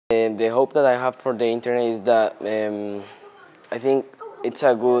The hope that I have for the internet is that I think it's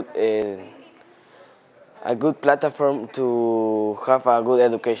a good platform to have a good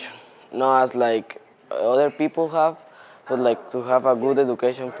education, not as like other people have, but like to have a good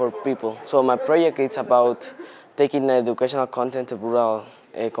education for people. So my project is about taking educational content to rural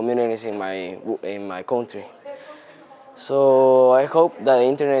communities in my country. So I hope that the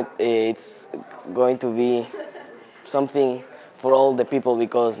internet it's going to be something for all the people,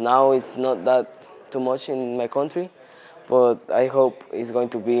 because now it's not that too much in my country, but I hope it's going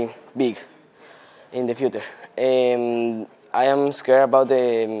to be big in the future. I am scared about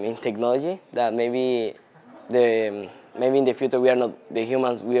the in technology that maybe in the future the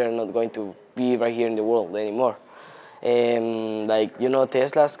humans we are not going to be right here in the world anymore. Like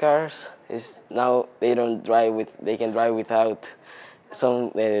Tesla's cars is now they can drive without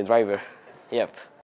some driver. Yep.